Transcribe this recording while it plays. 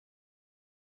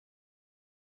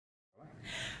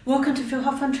Welcome to Phil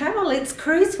Hoffmann Travel. It's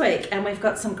Cruise Week and we've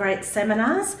got some great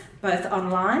seminars, both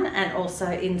online and also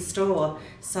in store.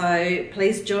 So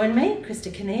please join me,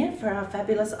 Krista Kinnear, for our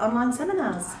fabulous online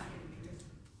seminars.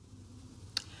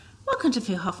 Welcome to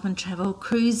Phil Hoffmann Travel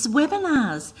Cruise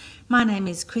Webinars. My name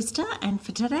is Krista, and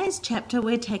for today's chapter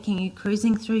we're taking you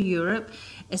cruising through Europe,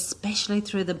 especially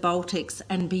through the Baltics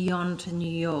and beyond to New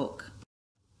York.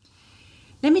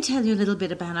 Let me tell you a little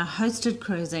bit about our hosted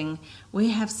cruising. We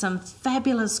have some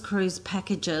fabulous cruise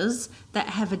packages that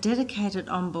have a dedicated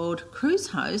onboard cruise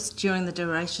host during the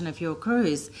duration of your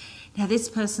cruise. Now, this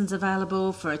person's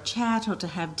available for a chat or to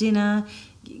have dinner,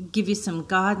 give you some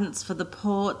guidance for the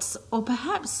ports, or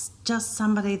perhaps just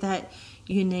somebody that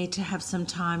you need to have some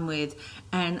time with.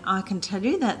 And I can tell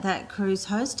you that that cruise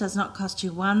host does not cost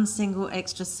you one single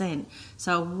extra cent.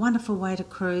 So a wonderful way to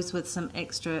cruise with some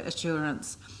extra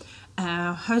assurance.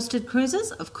 Our hosted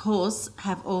cruises, of course,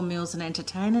 have all meals and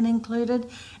entertainment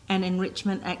included and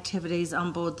enrichment activities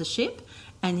on board the ship,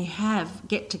 and you have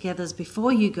get-togethers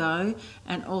before you go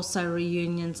and also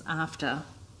reunions after.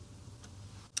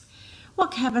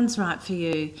 What cabin's right for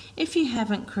you? If you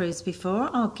haven't cruised before,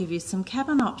 I'll give you some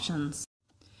cabin options.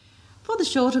 For the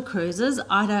shorter cruises,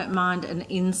 I don't mind an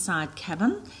inside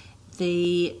cabin.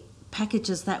 The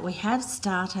packages that we have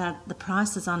start at the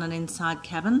prices on an inside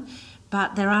cabin,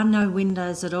 but there are no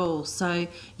windows at all, so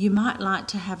you might like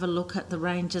to have a look at the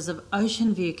ranges of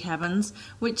ocean view cabins,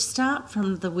 which start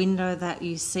from the window that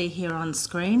you see here on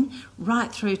screen right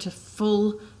through to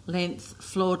full length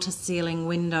floor to ceiling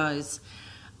windows.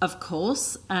 Of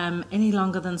course, any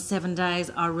longer than 7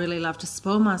 days, I really love to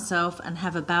spoil myself and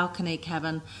have a balcony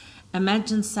cabin.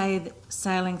 Imagine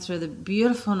sailing through the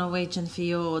beautiful Norwegian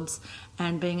fjords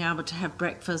and being able to have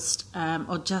breakfast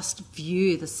or just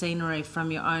view the scenery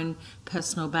from your own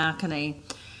personal balcony.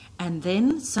 And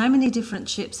then so many different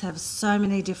ships have so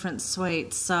many different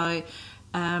suites, so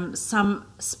some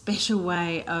special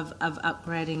way of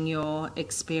upgrading your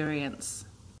experience.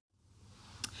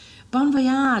 Bon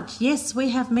voyage. Yes,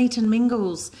 we have meet and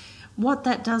mingles. What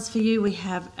that does for you, we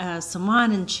have some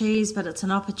wine and cheese, but it's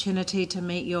an opportunity to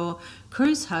meet your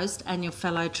cruise host and your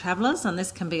fellow travellers, and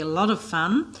this can be a lot of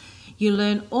fun. You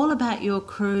learn all about your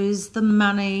cruise, the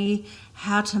money,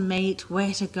 how to meet,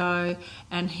 where to go,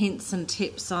 and hints and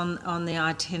tips on the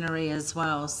itinerary as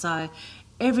well. So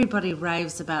everybody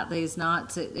raves about these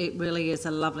nights. It really is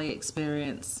a lovely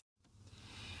experience.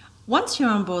 Once you're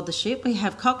on board the ship, we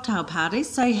have cocktail parties,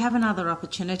 so you have another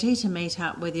opportunity to meet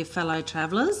up with your fellow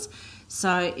travellers.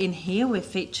 So in here, we're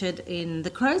featured in the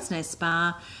Crow's Nest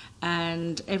Bar,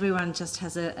 and everyone just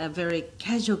has a very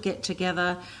casual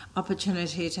get-together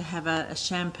opportunity to have a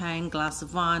champagne, glass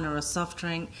of wine or a soft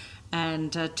drink,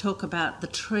 and talk about the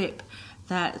trip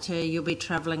that you'll be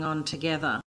travelling on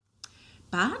together.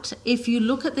 But if you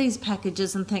look at these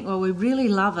packages and think, well, we really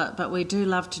love it, but we do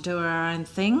love to do our own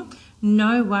thing,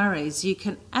 no worries. You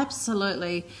can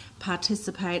absolutely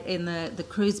participate in the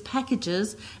cruise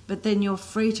packages, but then you're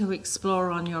free to explore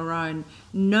on your own.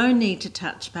 No need to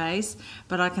touch base,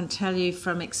 but I can tell you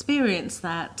from experience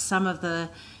that some of the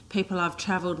people I've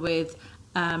travelled with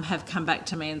have come back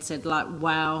to me and said, like,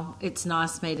 wow, it's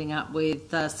nice meeting up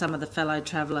with some of the fellow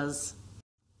travellers.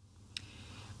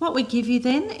 What we give you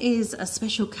then is a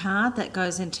special card that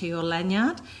goes into your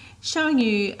lanyard showing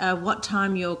you what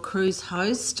time your cruise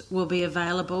host will be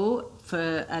available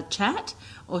for a chat,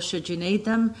 or should you need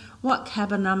them, what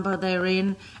cabin number they're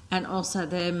in, and also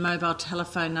their mobile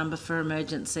telephone number for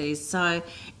emergencies. So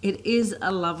it is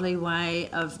a lovely way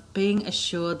of being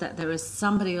assured that there is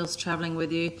somebody else travelling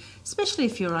with you, especially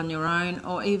if you're on your own,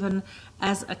 or even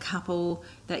as a couple,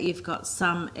 that you've got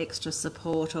some extra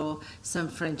support or some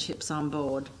friendships on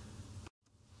board.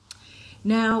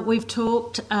 Now, we've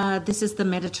talked, this is the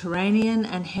Mediterranean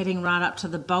and heading right up to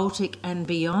the Baltic and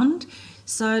beyond.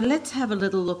 So let's have a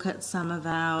little look at some of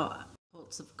our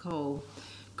ports of call.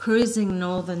 Cruising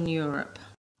Northern Europe.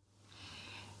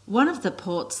 One of the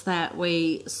ports that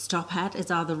we stop at is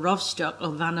either Rostock or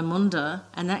Warnemünde,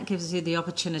 and that gives you the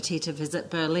opportunity to visit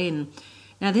Berlin.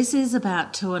 Now, this is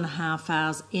about 2.5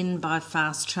 hours in by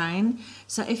fast train.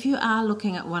 So if you are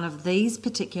looking at one of these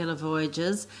particular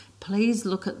voyages, please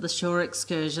look at the shore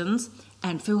excursions,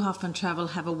 and Phil Hoffmann Travel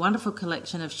have a wonderful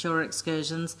collection of shore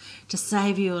excursions to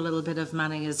save you a little bit of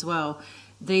money as well.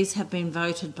 These have been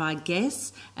voted by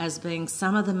guests as being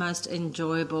some of the most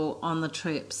enjoyable on the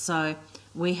trip. So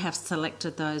we have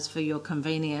selected those for your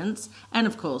convenience, and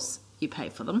of course, you pay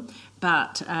for them,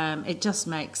 but it just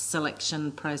makes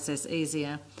selection process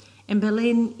easier. In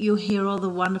Berlin, you'll hear all the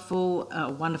wonderful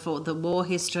the war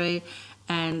history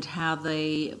and how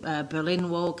the Berlin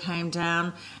Wall came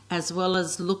down, as well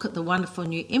as look at the wonderful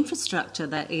new infrastructure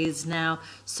that is now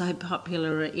so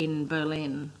popular in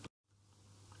Berlin.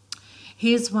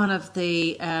 Here's one of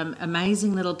the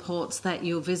amazing little ports that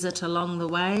you'll visit along the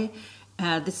way.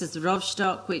 This is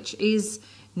Rostock, which is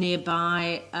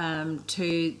nearby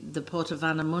to the port of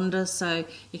Warnemünde, so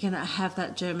you can have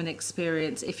that German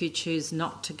experience if you choose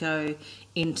not to go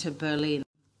into Berlin.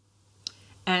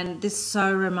 And this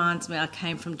so reminds me, I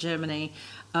came from Germany,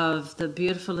 of the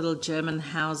beautiful little German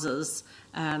houses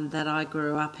that I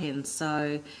grew up in.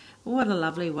 So what a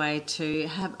lovely way to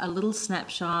have a little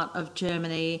snapshot of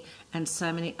Germany and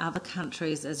so many other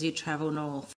countries as you travel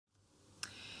north.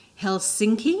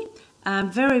 Helsinki,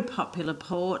 very popular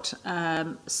port,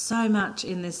 so much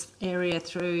in this area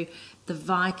through the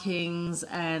Vikings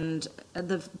and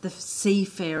the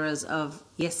seafarers of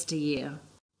yesteryear.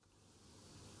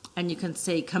 And you can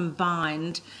see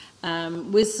combined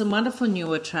with some wonderful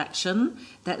new attraction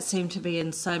that seem to be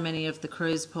in so many of the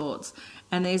cruise ports.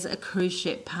 And there's a cruise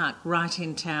ship park right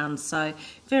in town, so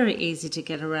very easy to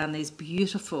get around these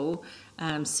beautiful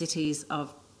cities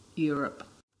of Europe.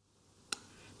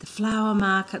 The flower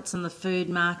markets and the food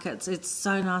markets, it's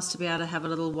so nice to be able to have a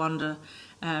little wander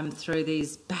through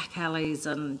these back alleys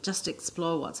and just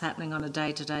explore what's happening on a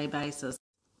day-to-day basis.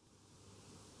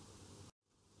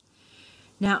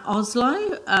 Now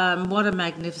Oslo, what a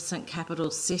magnificent capital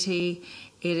city.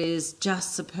 It is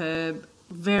just superb,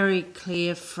 very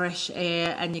clear, fresh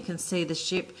air, and you can see the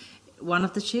ship, one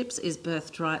of the ships is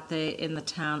berthed right there in the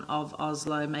town of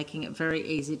Oslo, making it very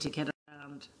easy to get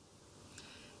around.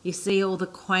 You see all the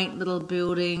quaint little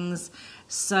buildings,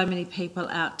 so many people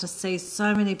out to sea,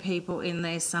 so many people in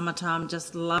their summertime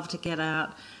just love to get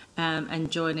out and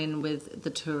join in with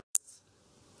the tourists.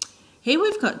 Here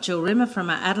we've got Jill Rimmer from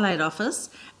our Adelaide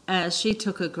office. She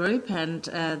took a group and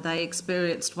they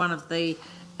experienced one of the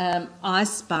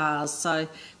ice bars, so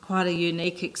quite a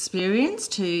unique experience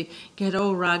to get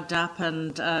all rugged up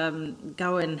and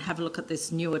go and have a look at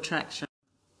this new attraction.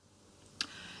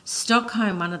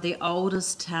 Stockholm, one of the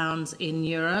oldest towns in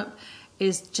Europe,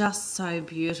 is just so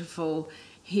beautiful.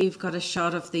 Here you've got a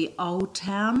shot of the old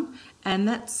town, and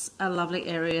that's a lovely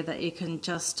area that you can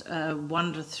just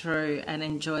wander through and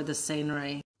enjoy the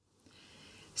scenery.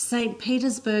 St.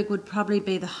 Petersburg would probably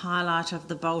be the highlight of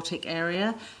the Baltic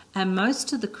area, and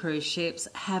most of the cruise ships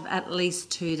have at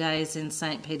least 2 days in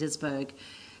St. Petersburg.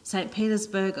 St.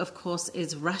 Petersburg, of course,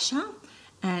 is Russia,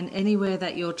 and anywhere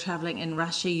that you're travelling in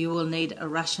Russia, you will need a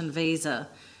Russian visa.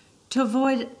 To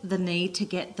avoid the need to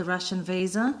get the Russian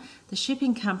visa, the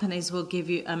shipping companies will give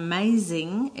you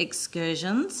amazing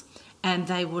excursions and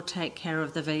they will take care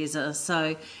of the visa.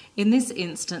 So in this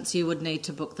instance, you would need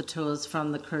to book the tours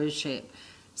from the cruise ship.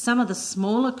 Some of the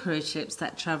smaller cruise ships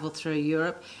that travel through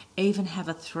Europe even have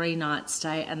a 3-night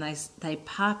stay, and they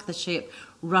park the ship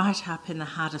right up in the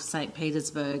heart of St.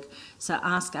 Petersburg. So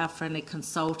ask our friendly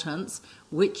consultants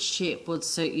which ship would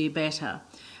suit you better.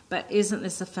 But isn't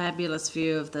this a fabulous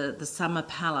view of the summer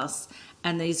palace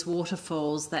and these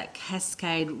waterfalls that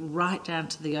cascade right down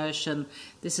to the ocean?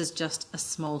 This is just a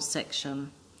small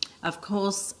section. Of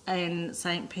course, in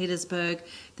St. Petersburg,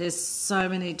 there's so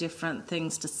many different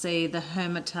things to see. The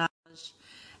Hermitage,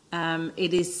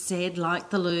 it is said, like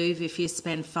the Louvre, if you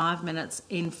spend 5 minutes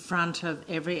in front of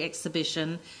every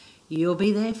exhibition, you'll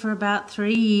be there for about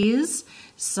 3 years.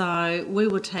 So we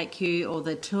will take you, or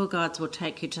the tour guides will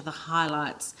take you to the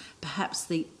highlights, perhaps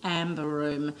the Amber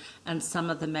Room and some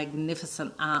of the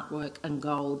magnificent artwork and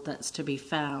gold that's to be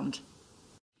found.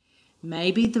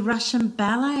 Maybe the Russian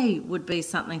ballet would be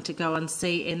something to go and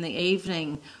see in the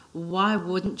evening. Why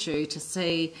wouldn't you, to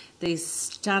see these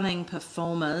stunning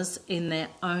performers in their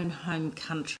own home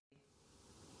country?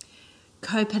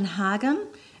 Copenhagen,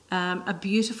 a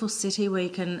beautiful city where you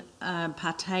can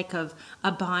partake of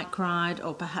a bike ride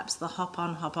or perhaps the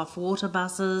hop-on, hop-off water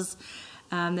buses.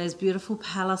 There's beautiful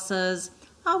palaces.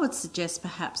 I would suggest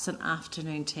perhaps an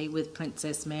afternoon tea with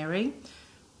Princess Mary.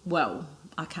 Well,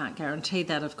 I can't guarantee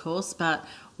that, of course, but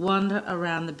wander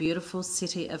around the beautiful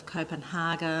city of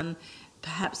Copenhagen,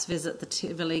 perhaps visit the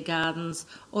Tivoli Gardens,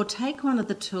 or take one of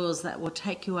the tours that will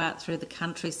take you out through the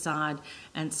countryside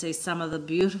and see some of the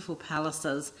beautiful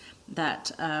palaces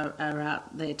that are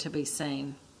out there to be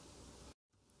seen.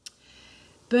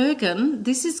 Bergen,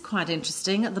 this is quite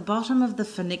interesting. At the bottom of the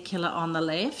funicular on the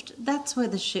left, that's where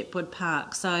the ship would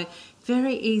park, so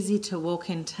very easy to walk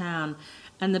in town.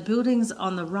 And the buildings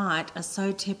on the right are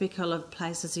so typical of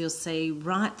places you'll see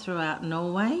right throughout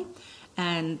Norway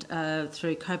and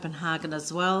through Copenhagen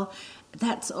as well.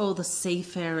 That's all the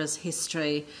seafarers'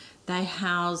 history. They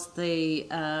house the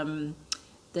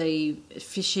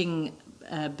fishing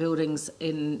buildings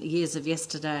in years of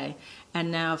yesterday,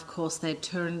 and now of course they've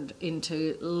turned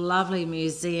into lovely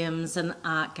museums and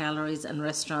art galleries and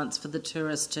restaurants for the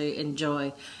tourists to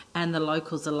enjoy, and the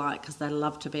locals alike, because they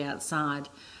love to be outside.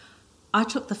 I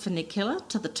took the funicular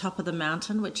to the top of the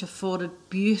mountain, which afforded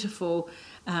beautiful,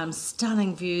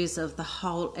 stunning views of the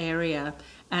whole area,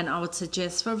 and I would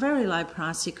suggest for a very low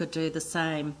price you could do the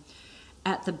same.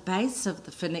 At the base of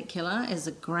the funicular is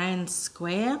a grand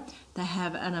square. They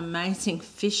have an amazing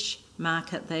fish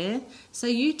market there, so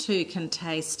you too can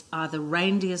taste either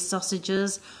reindeer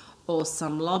sausages or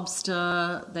some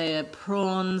lobster, their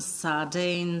prawns,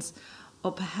 sardines,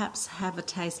 or perhaps have a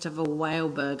taste of a whale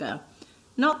burger.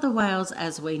 Not the whales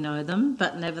as we know them,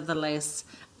 but nevertheless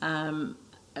an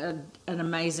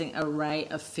amazing array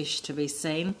of fish to be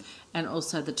seen, and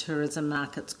also the tourism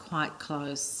market's quite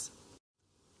close.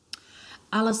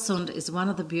 Ålesund is one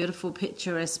of the beautiful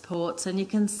picturesque ports, and you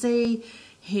can see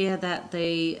here that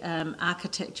the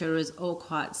architecture is all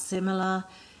quite similar,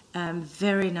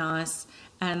 very nice,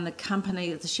 and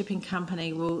the shipping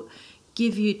company will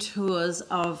give you tours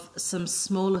of some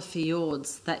smaller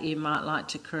fjords that you might like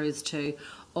to cruise to,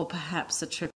 or perhaps a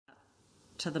trip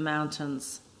to the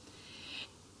mountains.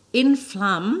 In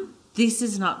Flum, this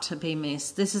is not to be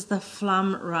missed. This is the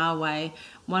Flum Railway,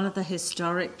 one of the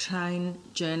historic train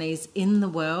journeys in the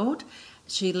world.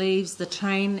 The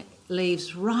train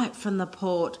leaves right from the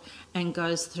port and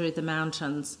goes through the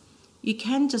mountains. You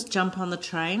can just jump on the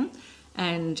train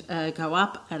and go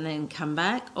up and then come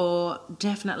back, or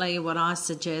definitely what I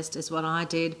suggest is what I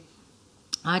did.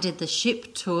 I did the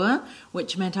ship tour,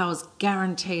 which meant I was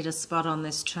guaranteed a spot on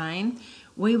this train.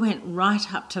 We went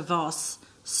right up to Voss,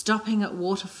 stopping at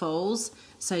waterfalls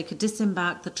so you could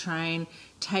disembark the train,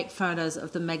 take photos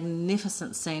of the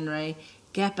magnificent scenery,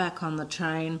 get back on the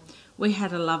train. We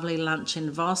had a lovely lunch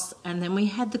in Voss, and then we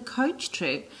had the coach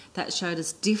trip that showed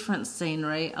us different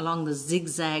scenery along the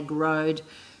zigzag road,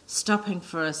 stopping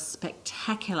for a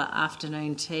spectacular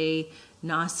afternoon tea,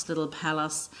 nice little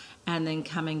palace, and then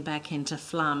coming back into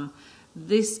Flum.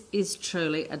 This is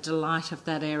truly a delight of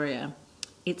that area.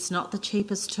 It's not the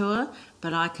cheapest tour,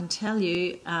 but I can tell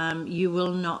you, you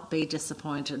will not be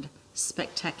disappointed.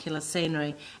 Spectacular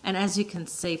scenery, and as you can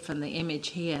see from the image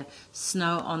here,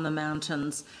 snow on the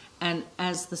mountains, and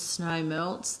as the snow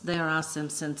melts, there are some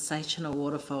sensational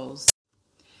waterfalls.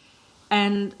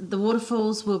 And the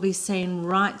waterfalls will be seen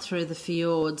right through the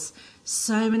fjords.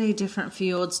 So many different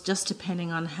fjords, just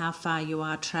depending on how far you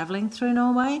are travelling through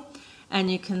Norway.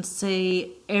 And you can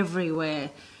see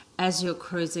everywhere as you're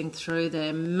cruising through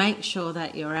there. Make sure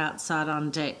that you're outside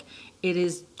on deck. It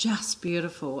is just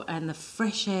beautiful, and the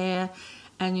fresh air,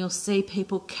 and you'll see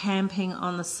people camping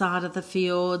on the side of the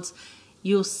fjords.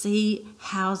 You'll see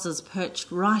houses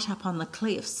perched right up on the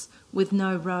cliffs with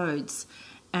no roads.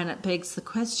 And it begs the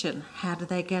question, how do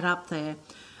they get up there?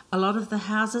 A lot of the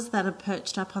houses that are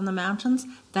perched up on the mountains,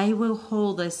 they will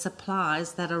haul their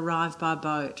supplies that arrive by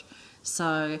boat.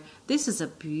 So this is a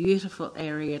beautiful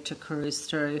area to cruise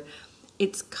through.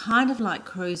 It's kind of like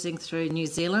cruising through New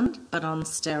Zealand, but on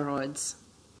steroids.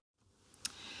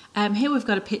 Here we've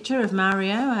got a picture of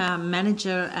Mario, our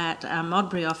manager at our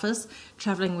Modbury office,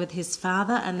 travelling with his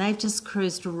father, and they've just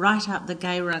cruised right up the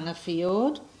Geiranger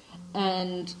Fjord.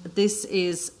 And this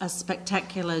is a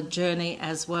spectacular journey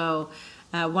as well,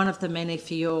 one of the many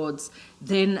fjords.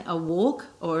 Then a walk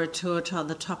or a tour to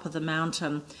the top of the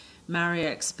mountain. Mario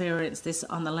experienced this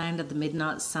on the Land of the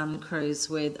Midnight Sun cruise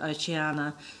with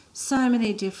Oceana. So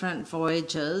many different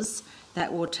voyages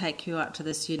that will take you up to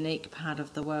this unique part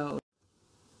of the world.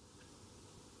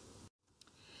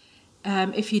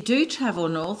 If you do travel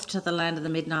north to the Land of the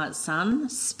Midnight Sun,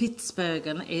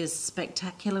 Spitsbergen is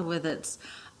spectacular with its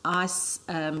ice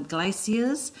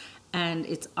glaciers, and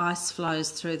its ice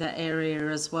flows through that area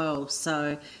as well.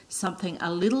 So something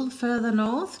a little further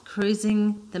north,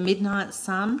 cruising the Midnight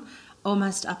Sun,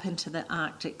 almost up into the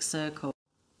Arctic Circle.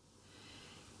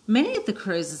 Many of the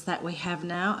cruises that we have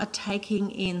now are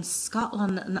taking in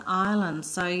Scotland and Ireland,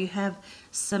 so you have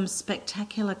some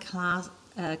spectacular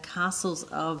castles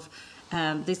of,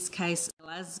 this case,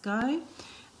 Glasgow,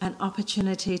 an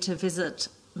opportunity to visit,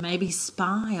 maybe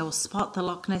spy or spot the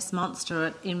Loch Ness Monster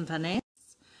at Inverness,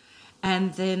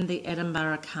 and then the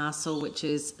Edinburgh Castle, which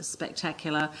is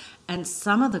spectacular. And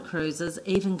some of the cruises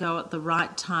even go at the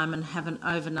right time and have an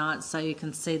overnight so you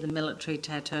can see the military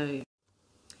tattoo.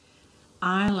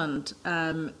 Ireland,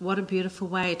 what a beautiful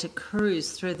way to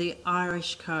cruise through the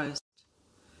Irish coast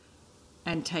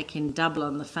and take in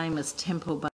Dublin, the famous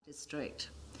Temple Bar district.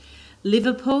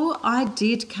 Liverpool, I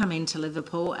did come into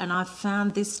Liverpool, and I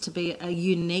found this to be a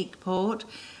unique port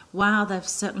wow, they've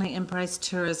certainly embraced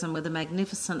tourism with a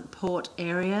magnificent port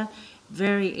area,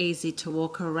 very easy to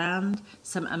walk around,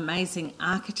 some amazing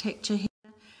architecture here,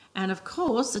 and of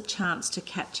course a chance to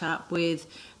catch up with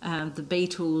the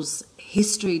Beatles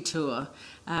history tour.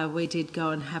 We did go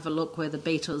and have a look where the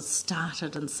Beatles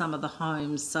started and some of the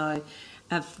homes, so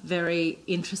a very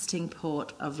interesting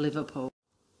port of Liverpool.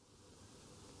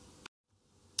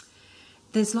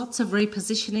 There's lots of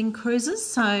repositioning cruises,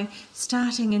 so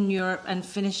starting in Europe and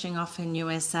finishing off in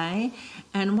USA.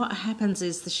 And what happens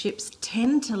is the ships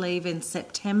tend to leave in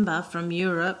September from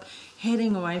Europe,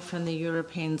 heading away from the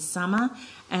European summer,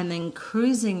 and then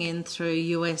cruising in through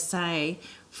USA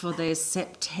for their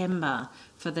September,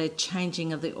 for their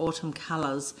changing of the autumn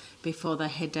colours before they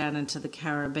head down into the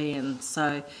Caribbean.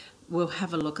 So we'll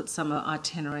have a look at some of the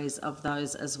itineraries of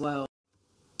those as well.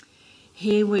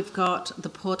 Here we've got the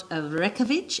port of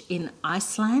Reykjavik in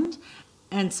Iceland,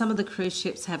 and some of the cruise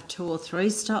ships have 2 or 3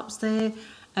 stops there.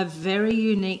 A very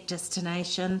unique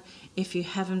destination if you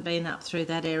haven't been up through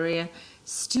that area.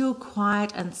 Still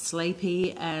quiet and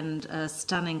sleepy, and a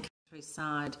stunning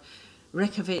countryside.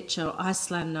 Reykjavik, or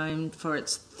Iceland, known for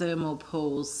its thermal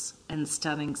pools and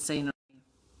stunning scenery.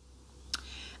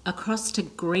 Across to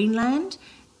Greenland.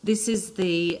 This is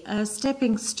the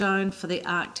stepping stone for the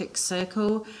Arctic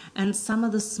Circle, and some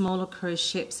of the smaller cruise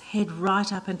ships head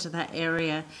right up into that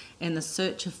area in the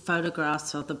search of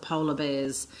photographs of the polar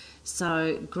bears.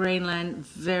 So Greenland,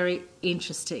 very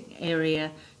interesting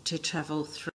area to travel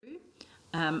through.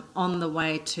 On the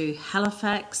way to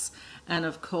Halifax, and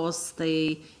of course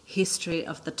the history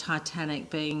of the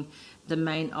Titanic being the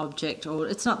main object, or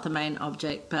it's not the main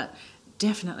object, but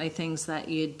definitely things that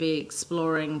you'd be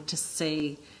exploring to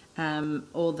see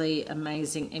all the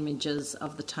amazing images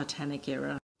of the Titanic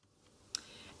era.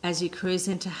 As you cruise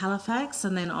into Halifax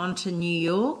and then on to New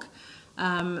York,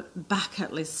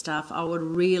 bucket list stuff. I would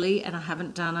really, and I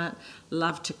haven't done it,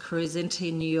 love to cruise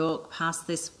into New York past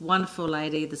this wonderful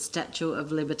lady, the Statue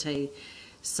of Liberty.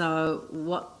 So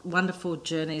what wonderful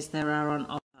journeys there are on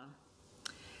offer.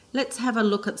 Let's have a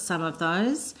look at some of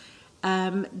those.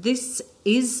 This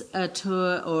is a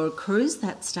tour or a cruise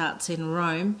that starts in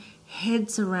Rome,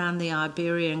 heads around the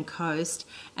Iberian coast,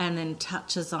 and then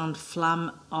touches on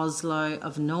Flum, Oslo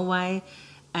of Norway,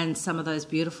 and some of those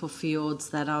beautiful fjords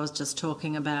that I was just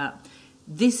talking about.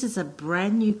 This is a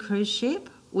brand new cruise ship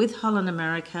with Holland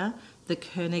America, the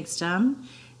Koenigsdam.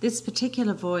 This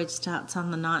particular voyage starts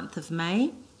on the 9th of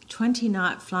May.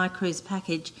 20-night fly cruise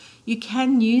package. You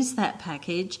can use that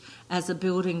package as a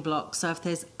building block, so if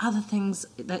there's other things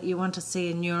that you want to see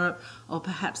in Europe, or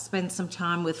perhaps spend some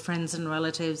time with friends and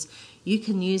relatives, you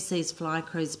can use these fly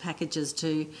cruise packages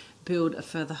to build a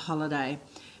further holiday.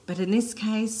 But in this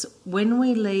case, when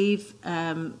we leave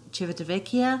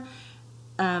Civitavecchia,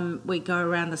 we go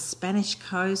around the Spanish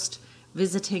coast,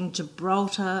 visiting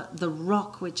Gibraltar, the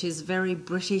Rock, which is very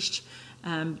British,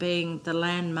 being the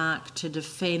landmark to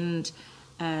defend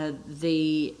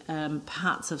the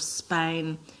parts of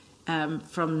Spain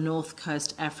from North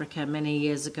Coast Africa many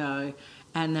years ago.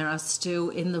 And there are still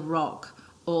in the Rock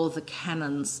all the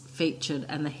cannons featured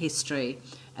and the history,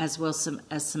 as well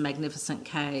as some magnificent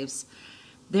caves.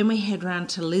 Then we head round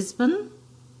to Lisbon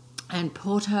and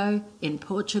Porto in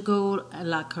Portugal, and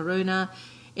La Coruña.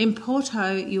 In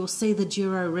Porto, you'll see the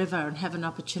Douro River and have an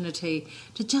opportunity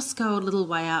to just go a little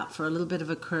way out for a little bit of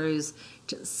a cruise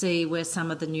to see where some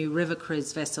of the new river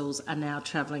cruise vessels are now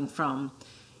travelling from.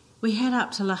 We head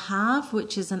up to Le Havre,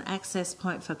 which is an access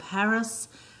point for Paris,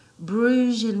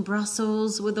 Bruges in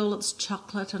Brussels with all its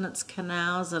chocolate and its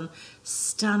canals and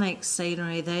stunning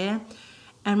scenery there.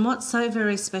 And what's so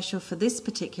very special for this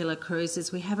particular cruise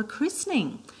is we have a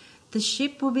christening. The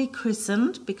ship will be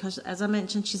christened because, as I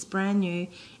mentioned, she's brand new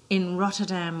in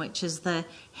Rotterdam, which is the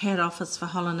head office for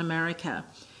Holland America.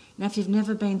 Now, if you've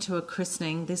never been to a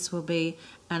christening, this will be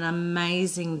an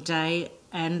amazing day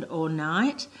and or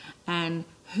night. And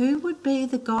who would be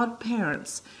the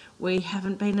godparents? We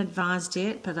haven't been advised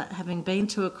yet, but having been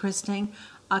to a christening,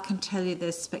 I can tell you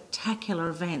there's spectacular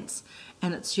events,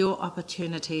 and it's your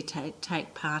opportunity to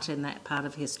take part in that part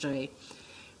of history.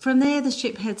 From there, the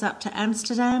ship heads up to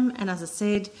Amsterdam, and as I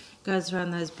said, goes around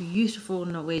those beautiful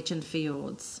Norwegian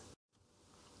fjords.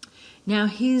 Now,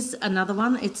 here's another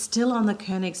one. It's still on the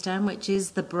Koenigsdam, which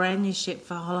is the brand new ship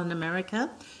for Holland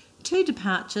America. 2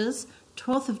 departures,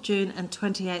 12th of June and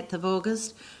 28th of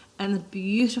August, and the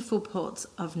beautiful ports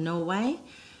of Norway,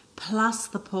 plus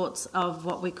the ports of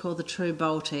what we call the true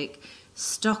Baltic.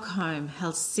 Stockholm,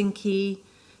 Helsinki,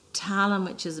 Tallinn,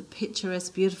 which is a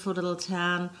picturesque, beautiful little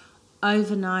town,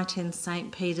 overnight in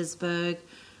St. Petersburg.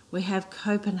 We have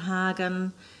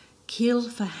Copenhagen, Kiel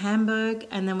for Hamburg,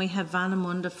 and then we have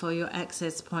Warnemünde for your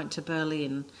access point to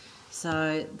Berlin.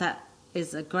 So that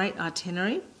is a great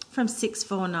itinerary from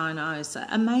 6490. So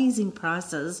amazing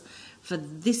prices for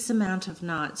this amount of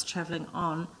nights travelling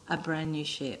on a brand new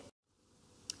ship.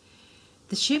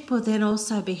 The ship will then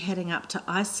also be heading up to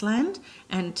Iceland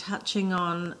and touching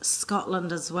on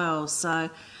Scotland as well. So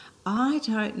I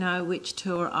don't know which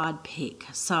tour I'd pick.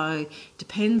 So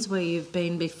depends where you've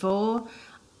been before.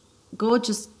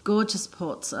 Gorgeous, gorgeous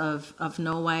ports of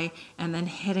Norway, and then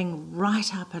heading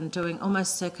right up and doing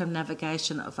almost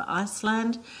circumnavigation of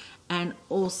Iceland and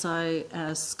also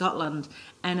Scotland.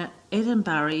 And at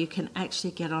Edinburgh, you can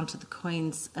actually get onto the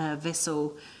Queen's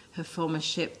vessel, her former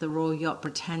ship, the Royal Yacht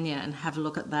Britannia, and have a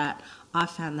look at that. I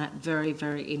found that very,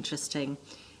 very interesting.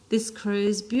 This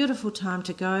cruise, beautiful time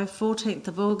to go, 14th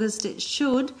of August. It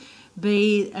should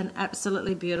be an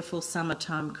absolutely beautiful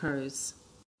summertime cruise.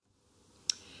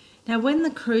 Now, when the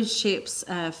cruise ships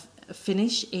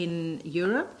finish in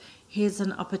Europe, here's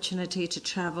an opportunity to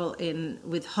travel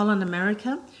with Holland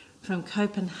America from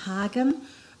Copenhagen,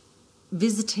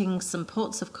 visiting some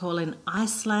ports of call in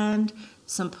Iceland,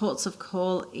 some ports of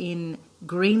call in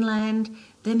Greenland,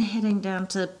 then heading down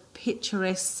to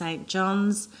picturesque St.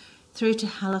 John's, through to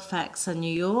Halifax and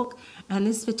New York. And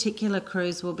this particular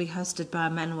cruise will be hosted by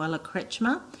Manuela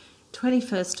Kretschmer,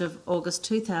 21st of August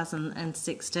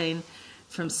 2016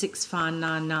 from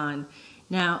 6599.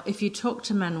 Now, if you talk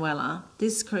to Manuela,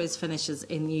 this cruise finishes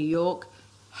in New York.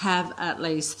 Have at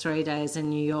least 3 days in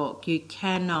New York. You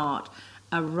cannot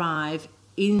arrive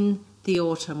in the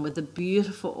autumn with the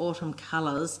beautiful autumn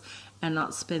colours and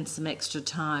not spend some extra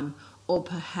time, or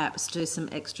perhaps do some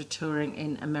extra touring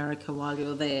in America while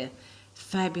you're there.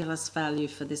 Fabulous value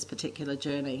for this particular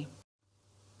journey.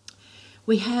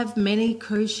 We have many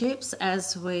cruise ships,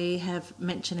 as we have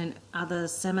mentioned in other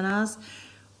seminars.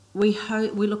 We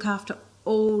look after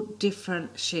all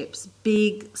different ships,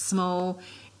 big, small.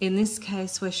 In this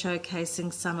case, we're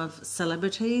showcasing some of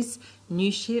Celebrity's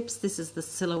new ships. This is the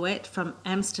Silhouette from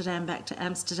Amsterdam back to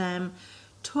Amsterdam.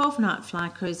 12-night fly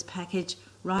cruise package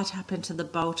right up into the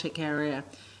Baltic area.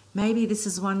 Maybe this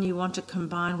is one you want to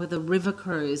combine with a river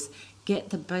cruise. Get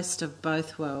the best of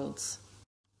both worlds.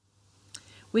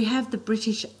 We have the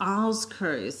British Isles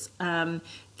cruise.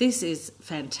 This is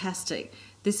fantastic.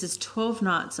 This is 12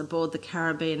 nights aboard the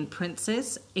Caribbean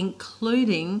Princess,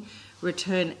 including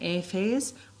return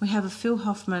airfares. We have a Phil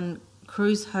Hoffmann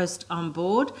cruise host on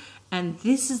board, and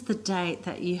this is the date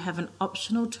that you have an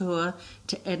optional tour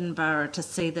to Edinburgh to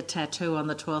see the tattoo on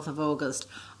the 12th of August.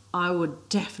 I would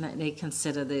definitely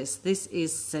consider this. This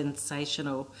is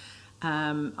sensational.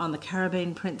 On the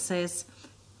Caribbean Princess,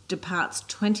 departs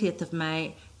 20th of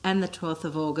May and the 12th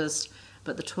of August,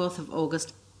 but the 12th of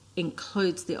August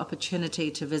includes the opportunity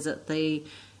to visit the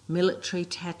military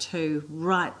tattoo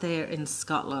right there in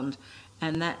Scotland,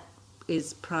 and that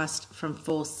is priced from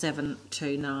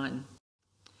 4,729.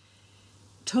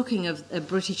 Talking of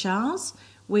British Isles,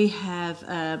 we have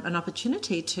an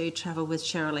opportunity to travel with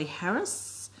Shirley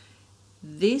Harris.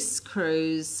 This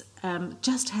cruise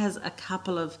just has a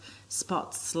couple of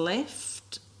spots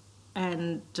left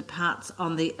and departs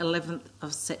on the 11th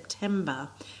of September.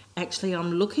 Actually,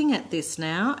 I'm looking at this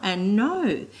now, and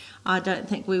no, I don't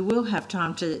think we will have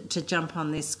time to jump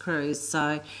on this cruise,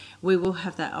 so we will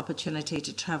have that opportunity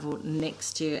to travel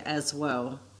next year as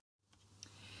well.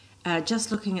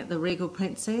 Just looking at the Regal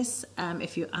Princess,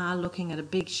 if you are looking at a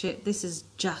big ship, this is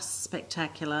just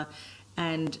spectacular,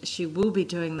 and she will be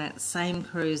doing that same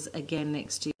cruise again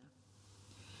next year.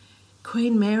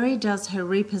 Queen Mary does her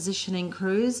repositioning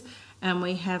cruise, and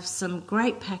we have some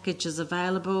great packages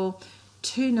available.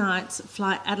 2 nights,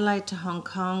 fly Adelaide to Hong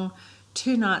Kong,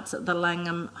 2 nights at the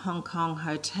Langham Hong Kong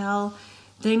Hotel,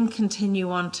 then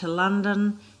continue on to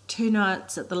London, 2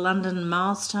 nights at the London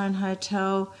Milestone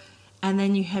Hotel, and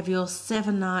then you have your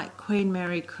 7-night Queen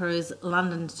Mary cruise,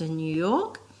 London to New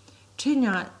York, 2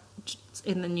 nights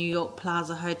in the New York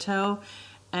Plaza Hotel,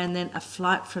 and then a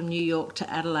flight from New York to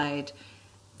Adelaide.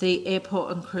 The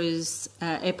airport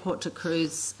to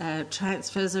cruise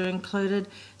transfers are included.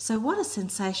 So what a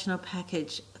sensational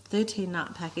package,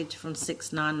 13-night package from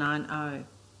 6,990.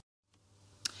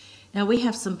 Now we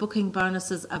have some booking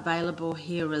bonuses available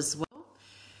here as well.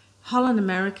 Holland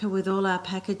America, with all our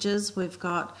packages, we've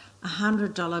got a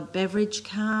 $100 beverage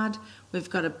card.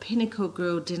 We've got a Pinnacle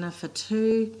Grill dinner for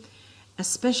 2, a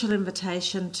special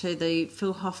invitation to the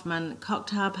Phil Hoffmann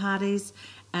cocktail parties,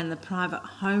 and the private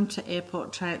home to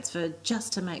airport transfer,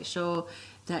 just to make sure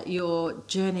that your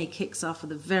journey kicks off with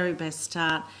the very best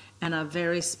start, and our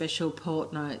very special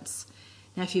port notes.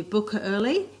 Now, if you book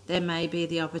early, there may be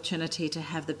the opportunity to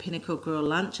have the Pinnacle Grill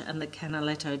lunch and the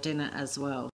Canaletto dinner as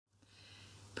well.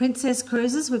 Princess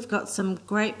Cruises, we've got some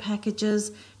great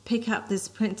packages. Pick up this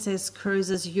Princess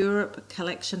Cruises Europe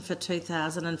collection for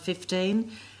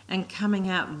 2015, and coming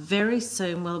out very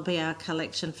soon will be our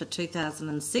collection for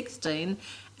 2016,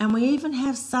 and we even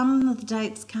have some of the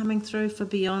dates coming through for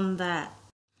beyond that.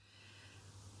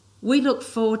 We look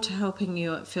forward to helping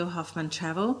you at Phil Hoffmann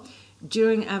Travel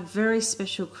during our very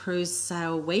special cruise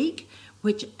sale week,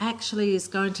 which actually is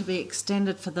going to be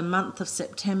extended for the month of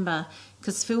September,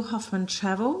 because Phil Hoffmann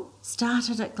Travel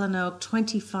started at Glenelg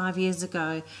 25 years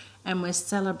ago, and we're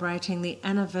celebrating the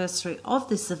anniversary of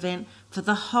this event for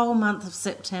the whole month of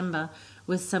September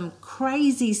with some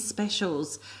crazy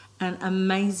specials and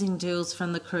amazing deals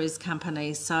from the cruise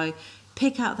company. So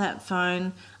pick up that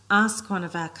phone, ask one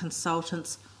of our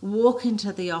consultants, walk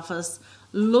into the office,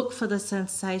 look for the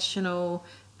sensational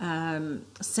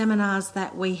seminars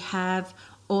that we have,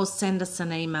 or send us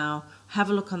an email.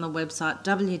 Have a look on the website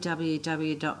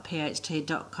www.pht.com.au.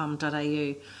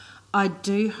 I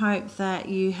do hope that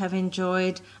you have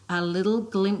enjoyed a little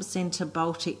glimpse into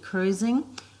Baltic cruising.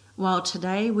 While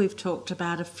today we've talked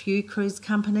about a few cruise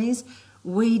companies,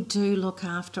 we do look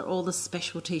after all the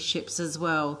specialty ships as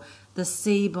well. The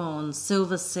Seabourn,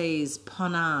 Silver Seas,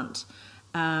 Ponant,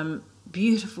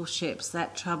 beautiful ships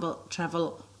that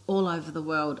travel all over the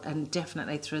world and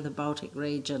definitely through the Baltic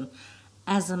region.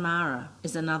 Azamara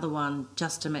is another one,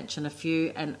 just to mention a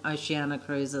few, and Oceania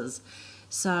Cruises.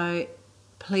 So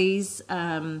please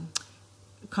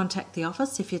contact the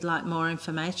office if you'd like more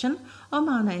information.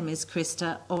 My name is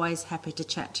Krista, always happy to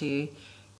chat to you.